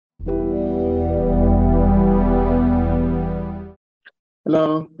Hello,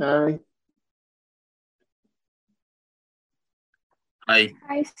 hi, Hi,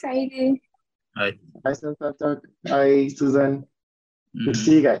 Hi, Saidi. hi. hi, Santak. Hi, Susan. Good to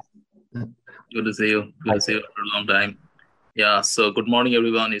see you Mm, guys. Good to see you. Good to see you after a long time. Yeah, so good morning,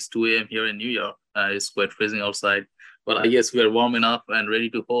 everyone. It's 2 a.m. here in New York. It's quite freezing outside, but I guess we are warm enough and ready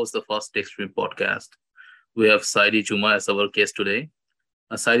to host the first TechSHRM podcast. We have Saidi Chuma as our guest today.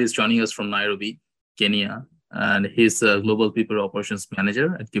 Saidi is joining us from Nairobi, Kenya, and he's a Global People Operations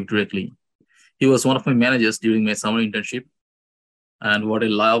Manager at Give Directly. He was one of my managers during my summer internship, and what I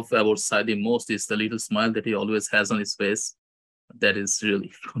love about Saidi most is the little smile that he always has on his face. That is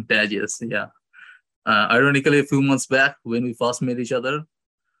really contagious. Yeah. Ironically, a few months back, when we first met each other,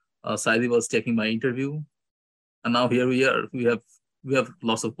 Saidi was taking my interview, and now here we are. We have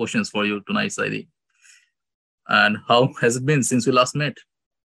lots of questions for you tonight, Saidi. And how has it been since we last met?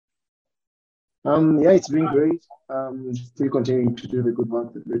 Yeah, it's been great. Still continuing to do the good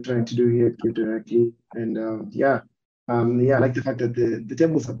work that we're trying to do here at Give Directly. And yeah, I like the fact that the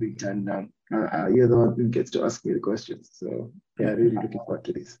tables have been turned down. You're the one who gets to ask me the questions. So yeah, really looking forward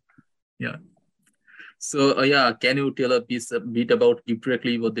to this. Yeah. So yeah, can you tell a bit about Give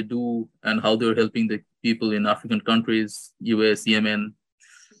Directly, what they do, and how they're helping the people in African countries, US, Yemen?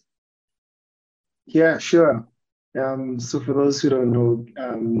 Yeah, sure. So for those who don't know,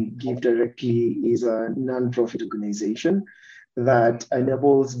 Give Directly is a non-profit organization that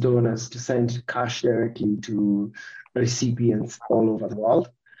enables donors to send cash directly to recipients all over the world.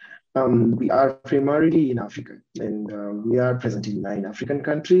 We are primarily in Africa, and we are present in 9 African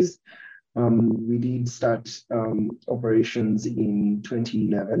countries. We did start operations in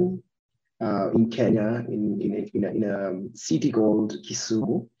 2011 in Kenya, in a city called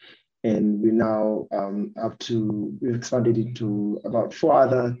Kisumu, and we've expanded into about 4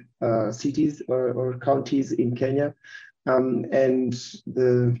 other cities or counties in Kenya. And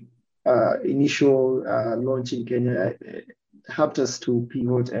the initial launch in Kenya helped us to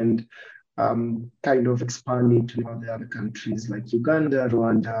pivot and kind of expand into the other countries like Uganda,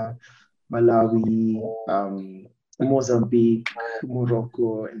 Rwanda, Malawi, Mozambique,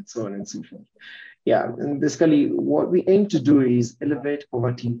 Morocco, and so on and so forth. Yeah, and basically what we aim to do is elevate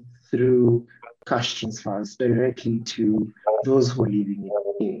poverty through cash transfers directly to those who are living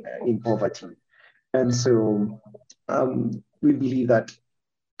in poverty. And so we believe that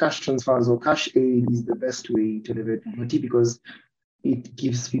cash transfers or cash aid is the best way to elevate poverty because it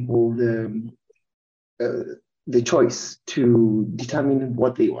gives people uh, the choice to determine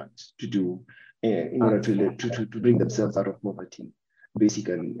what they want to do in order to bring themselves out of poverty,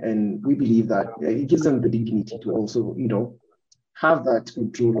 basically. And we believe that it gives them the dignity to also, have that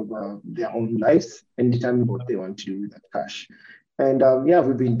control over their own lives and determine what they want to do with that cash. And yeah,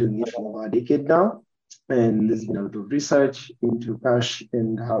 we've been doing it for over a decade now. And there's been a lot of research into cash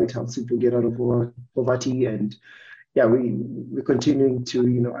and how it helps people get out of poverty. And yeah, we're continuing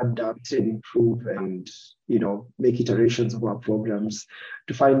to adapt and improve and make iterations of our programs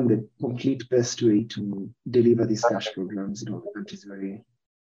to find the complete best way to deliver these cash programs in all the countries we're in.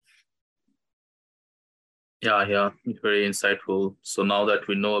 Yeah, very insightful. So now that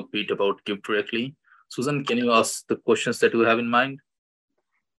we know a bit about Give Directly, Susan, can you ask the questions that you have in mind?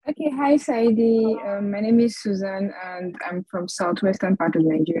 Okay, hi, Saidi. My name is Susan, and I'm from southwestern part of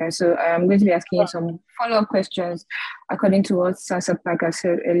Nigeria. So I'm going to be asking you some follow-up questions according to what Sasapaka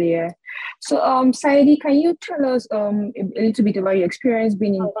said earlier. So, Saidi, can you tell us a little bit about your experience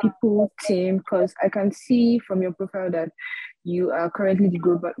being in people team? Because I can see from your profile that you are currently the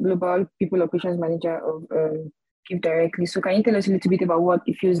global people operations manager of Give Directly. So, can you tell us a little bit about what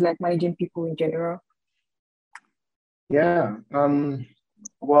it feels like managing people in general? Yeah.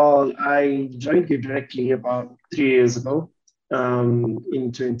 Well, I joined you directly about 3 years ago,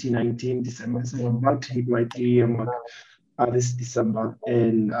 in 2019, December. So I'm about to hit my 3 year mark this December.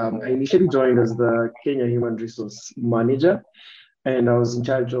 And I initially joined as the Kenya Human Resource Manager, and I was in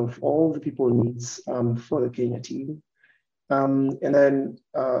charge of all the people needs for the Kenya team. And then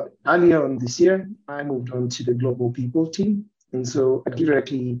earlier on this year, I moved on to the global people team. And so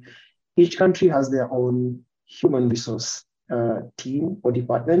directly, each country has their own human resource team or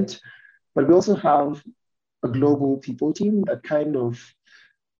department, but we also have a global people team that kind of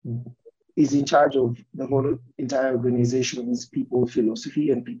is in charge of the whole entire organization's people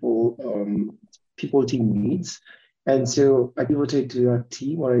philosophy and people team needs. And so I pivoted to that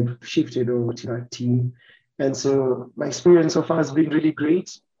team, or I shifted over to that team. And so my experience so far has been really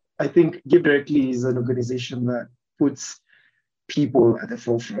great. I think Give Directly is an organization that puts people at the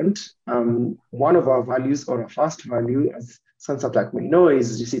forefront. One of our values, or our first value, as Sansa Black may know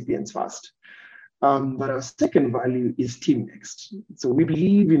is recipients first. But our second value is team next. So we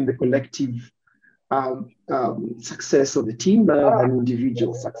believe in the collective success of the team rather than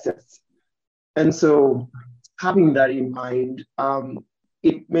individual success. And so having that in mind,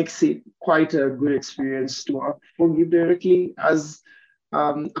 it makes it quite a good experience to work for Give Directly as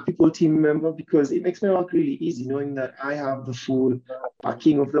a people team member, because it makes my work really easy knowing that I have the full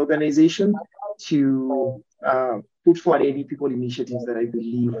backing of the organization to put forward any people initiatives that I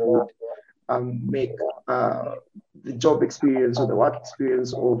believe would make the job experience or the work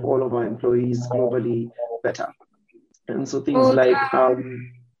experience of all of our employees globally better. And so things like,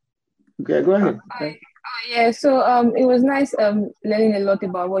 okay, go ahead. Okay. Yeah, so it was nice learning a lot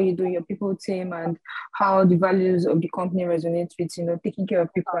about what you do in your people team and how the values of the company resonates with, taking care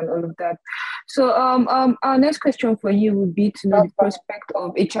of people and all of that. So our next question for you would be to know the prospect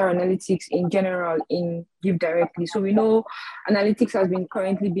of HR analytics in general in Give Directly. So we know analytics has been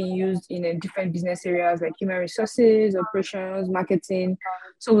currently being used in different business areas like human resources, operations, marketing.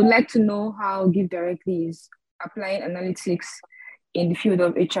 So we'd like to know how Give Directly is applying analytics in the field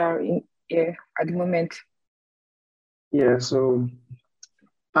of HR at the moment. Yeah, so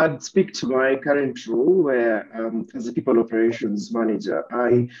I'd speak to my current role where as a people operations manager,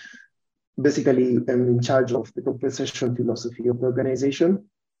 I basically am in charge of the compensation philosophy of the organization.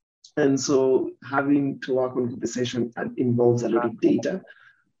 And so having to work on compensation involves a lot of data.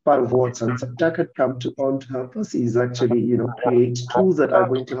 Part of what Sansaptak had come on to help us is actually, create tools that are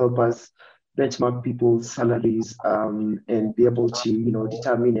going to help us benchmark people's salaries and be able to,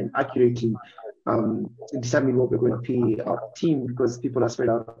 determine and accurately determine what we're going to pay our team, because people are spread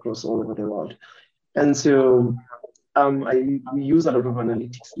out across all over the world. And so we use a lot of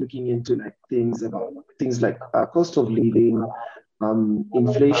analytics looking into things like cost of living,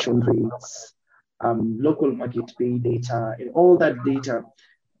 inflation rates, local market pay data, and all that data.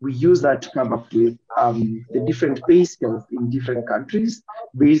 We use that to come up with the different pay scales in different countries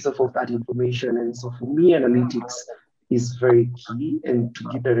based off of that information. And so for me, analytics is very key, and to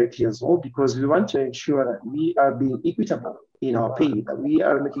Give Directly as well, because we want to ensure that we are being equitable in our pay, that we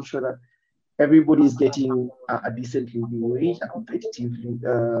are making sure that everybody is getting a decent living wage, a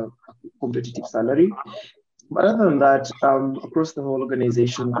competitive salary. But other than that, across the whole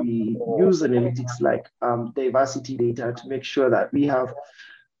organization, we use analytics like diversity data to make sure that we have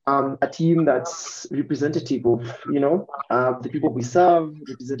a team that's representative of, the people we serve,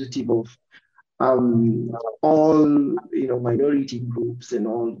 representative of all, minority groups and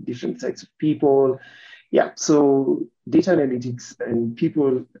all different types of people. Yeah, so data analytics and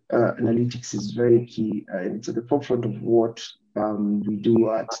people analytics is very key, and it's at the forefront of what we do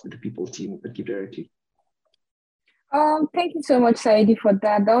at the people team at Give Directly. Thank you so much, Saidi, for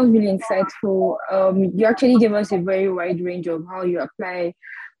that. That was really insightful. You actually gave us a very wide range of how you apply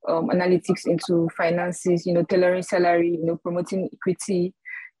analytics into finances, tailoring salary, promoting equity,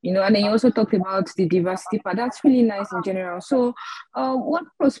 and then you also talked about the diversity part. That's really nice in general. So what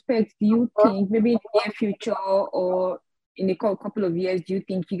prospects do you think, maybe in the near future or in a couple of years, do you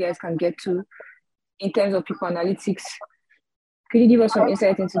think you guys can get to in terms of people analytics? Could you give us some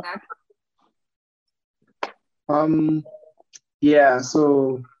insight into that? Yeah,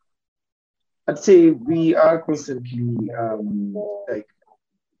 so I'd say we are constantly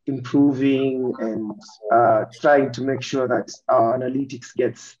improving and trying to make sure that our analytics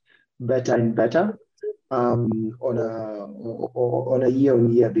gets better and better on a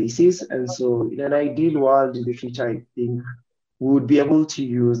year-on-year basis. And so in an ideal world in the future, I think we would be able to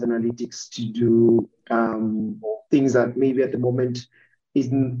use analytics to do things that maybe at the moment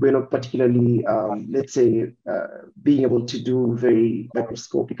we're not particularly, let's say, being able to do very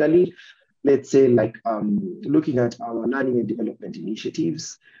microscopically. Let's say like looking at our learning and development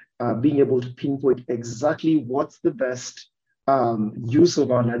initiatives, being able to pinpoint exactly what's the best use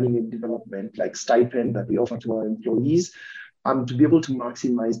of our learning and development, like stipend that we offer to our employees, to be able to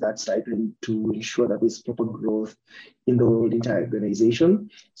maximize that stipend to ensure that there's proper growth in the whole entire organization.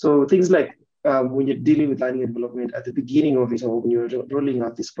 So things like when you're dealing with learning and development at the beginning of it all, when you're rolling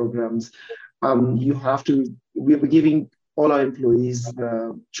out these programs, we're giving all our employees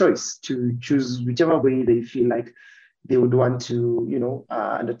the choice to choose whichever way they feel like they would want to,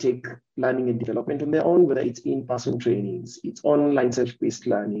 undertake learning and development on their own, whether it's in-person trainings, it's online self-paced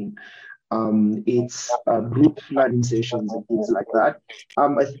learning, it's group learning sessions and things like that.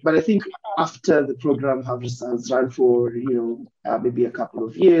 But I think after the program has run for, maybe a couple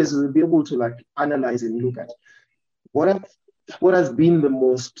of years, we'll be able to analyze and look at what has been the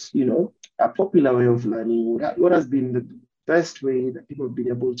most, a popular way of learning, what has been the best way that people have been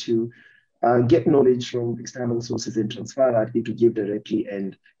able to get knowledge from external sources and transfer that into Give directly,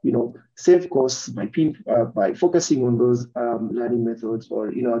 and save costs by focusing on those learning methods,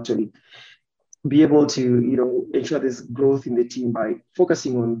 or actually be able to ensure there's growth in the team by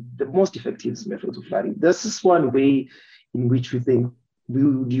focusing on the most effective methods of learning. This is one way in which we think we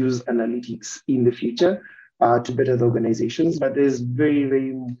would use analytics in the future to better the organizations, but there's very,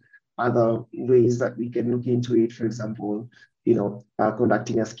 very other ways that we can look into it. For example,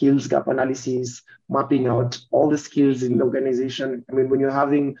 conducting a skills gap analysis, mapping out all the skills in the organization. I mean, when you're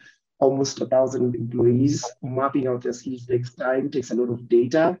having almost 1,000 employees, mapping out their skills takes time, takes a lot of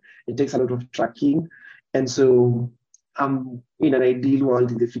data, it takes a lot of tracking. And so in an ideal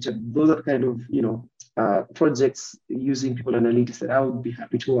world in the future, those are kind of, projects using people analytics that I would be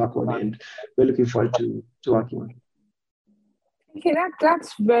happy to work on, and we're looking forward to working on. Okay,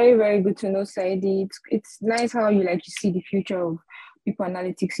 that's very, very good to know, Saidi. It's nice how you see the future of people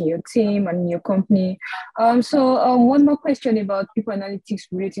analytics in your team and in your company. So one more question about people analytics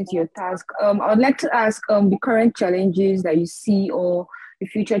relating to your task. I would like to ask the current challenges that you see, or the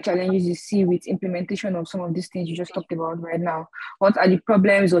future challenges you see with implementation of some of these things you just talked about right now. What are the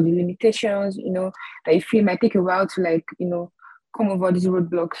problems or the limitations, that you feel might take a while to come over these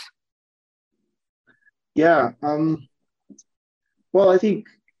roadblocks? Yeah. Well, I think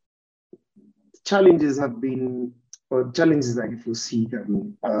challenges have been, or challenges I foresee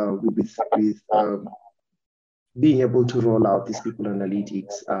with being able to roll out these people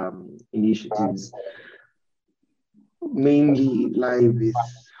analytics initiatives mainly lie with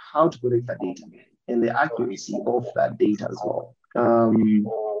how to collect that data and the accuracy of that data as well.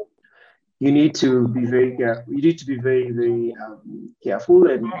 You need to be very careful. You need to be very, very careful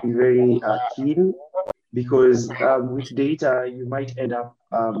and be very keen, because with data, you might end up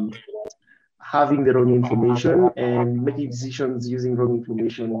having the wrong information, and making decisions using wrong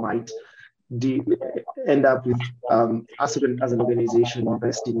information might end up with us as an organization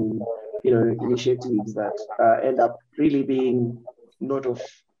investing in initiatives that end up really being not of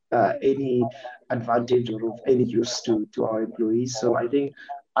any advantage or of any use to our employees. So I think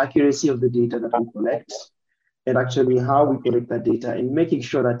accuracy of the data that we collect, and actually how we collect that data, and making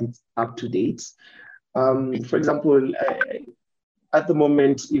sure that it's up to date. For example, at the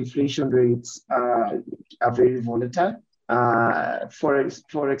moment, inflation rates are very volatile.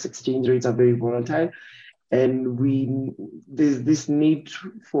 Forex exchange rates are very volatile. And there's this need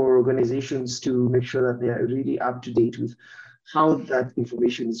for organizations to make sure that they are really up to date with how that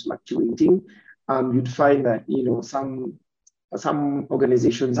information is fluctuating. You'd find that, some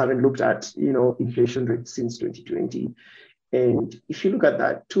organizations haven't looked at, inflation rates since 2020. And if you look at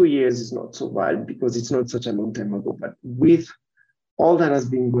that, 2 years is not so bad because it's not such a long time ago. But with all that has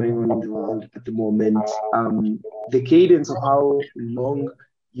been going on in the world at the moment, the cadence of how long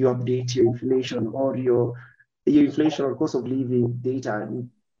you update your inflation or your inflation or cost of living data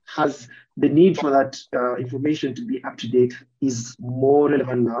has the need for that information to be up to date is more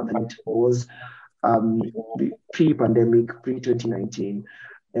relevant now than it was pre-pandemic, pre-2019.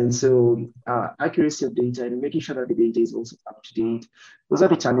 And so accuracy of data and making sure that the data is also up to date, those are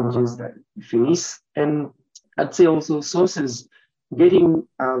the challenges that we face. And I'd say also sources, getting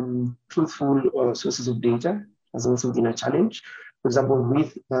truthful sources of data has also been a challenge. For example,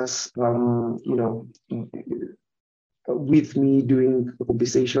 with us, with me doing the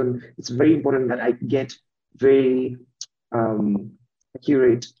conversation, it's very important that I get very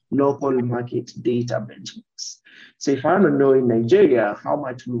accurate local market data benchmarks. So if I want to know in Nigeria how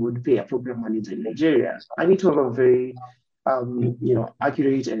much we would pay a program manager in Nigeria, I need to have a very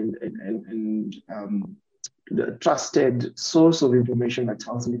accurate and trusted source of information that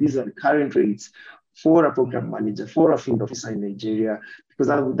tells me these are the current rates for a program manager, for a field officer in Nigeria, because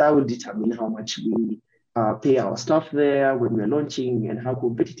that will determine how much we pay our staff there when we're launching and how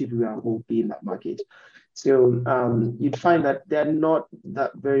competitive we will be in that market. So you'd find that there are not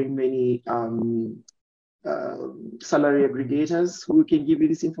that very many salary aggregators who can give you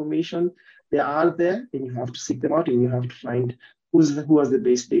this information. They are there, and you have to seek them out, and you have to find who has the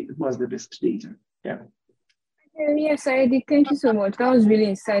best data. Yeah. Yes, Saidi, thank you so much. That was really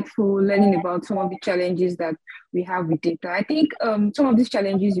insightful, learning about some of the challenges that we have with data. I think some of these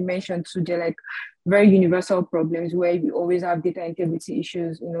challenges you mentioned too, they're like very universal problems where we always have data integrity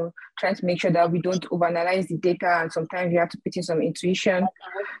issues, trying to make sure that we don't overanalyze the data, and sometimes you have to put in some intuition.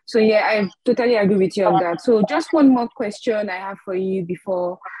 So yeah, I totally agree with you on that. So just one more question I have for you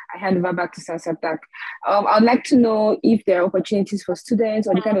before I hand over back to Sansaptak. I'd like to know if there are opportunities for students,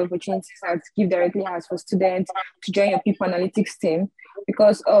 or the kind of opportunities that Give directly has for students to join your people analytics team.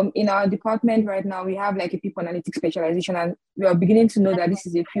 Because in our department right now, we have like a people analytics specialization, and we are beginning to know that this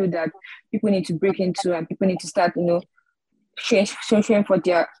is a field that people need to break into and people need to start, sharing for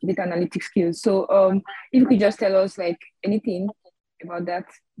their data analytics skills. So if you could just tell us like anything about that,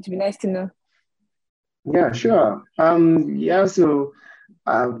 it'd be nice to know. Yeah, sure. So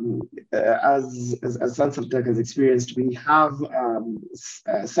as Sunset Tech has experienced, we have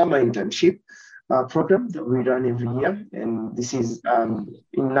a summer internship program that we run every year, and this is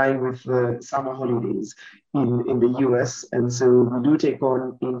in line with the summer holidays in the US. And so we do take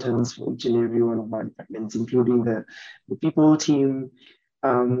on interns for each and every one of our departments, including the people team.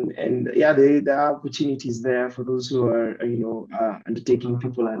 And yeah, there are opportunities there for those who are, undertaking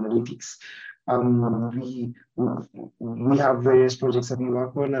people analytics. We have various projects that we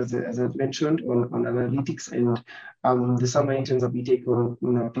work on, as I've mentioned, on analytics, and the summer interns that we take on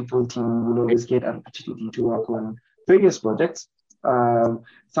people team will always get an opportunity to work on various projects. Most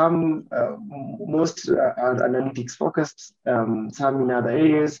are analytics focused, some in other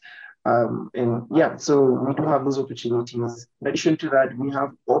areas. So we do have those opportunities. In addition to that, we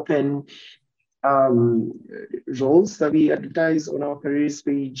have open roles that we advertise on our careers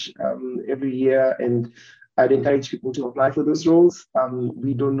page every year, and I'd encourage people to apply for those roles.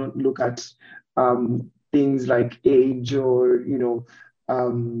 We do not look at things like age or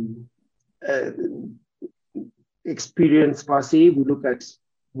experience per se. We look at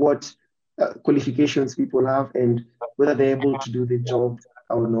what qualifications people have and whether they're able to do the job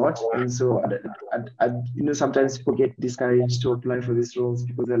or not. And so I sometimes people get discouraged to apply for these roles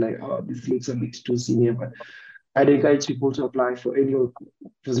because they're like, oh, this looks a bit too senior. But I'd encourage people to apply for any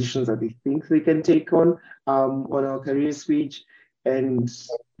positions that they think they can take on our careers page, and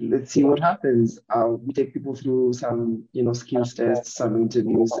let's see what happens. We take people through some skills tests, some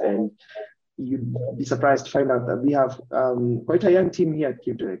interviews, and you'd be surprised to find out that we have quite a young team here at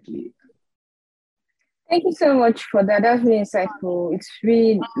Cape directly. Thank you so much for that. That's really insightful. It's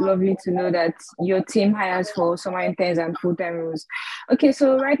really lovely to know that your team hires for summer interns and full-time roles. Okay,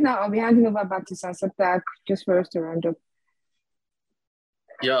 so right now I'll be handing over back to Sansatak just for us to round up.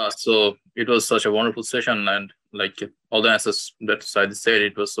 Yeah, so it was such a wonderful session, and like all the answers that Saidi said,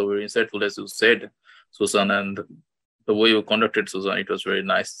 it was so very insightful, as you said, Susan, and the way you conducted, Susan, it was very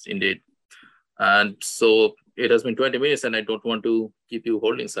nice indeed. And so it has been 20 minutes, and I don't want to keep you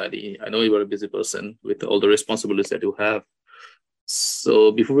holding, Saidi. I know you are a busy person with all the responsibilities that you have.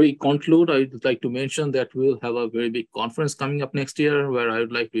 So before we conclude, I would like to mention that we'll have a very big conference coming up next year, where I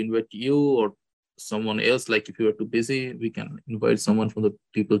would like to invite you or someone else. Like if you are too busy, we can invite someone from the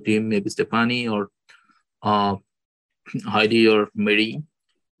people team, maybe Stefani or Heidi or Mary.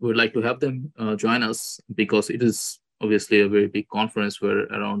 We would like to have them join us, because it is obviously a very big conference where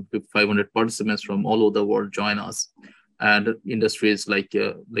around 500 participants from all over the world join us, and industries like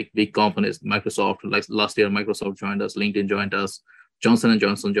big companies, Microsoft, like last year, Microsoft joined us, LinkedIn joined us, Johnson &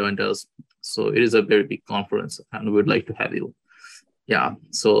 Johnson joined us. So it is a very big conference, and we'd like to have you. Yeah,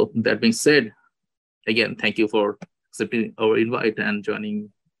 so that being said, again, thank you for accepting our invite and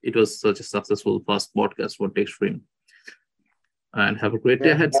joining. It was such a successful first podcast for TechSHRM. And have a great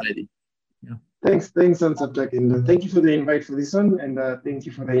day ahead, Saidi. Yeah. Thanks, Subtech, and thank you for the invite for this one, and thank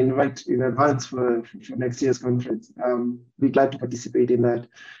you for the invite in advance for next year's conference. We're glad to participate in that,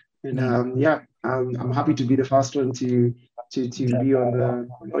 and I'm happy to be the first one to be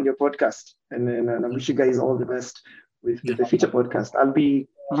on your podcast, and I wish you guys all the best with the future podcast. I'll be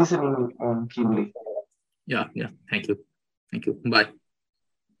listening keenly. Yeah. Thank you. Bye.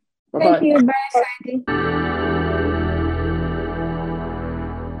 Thank you. Bye, Saidi.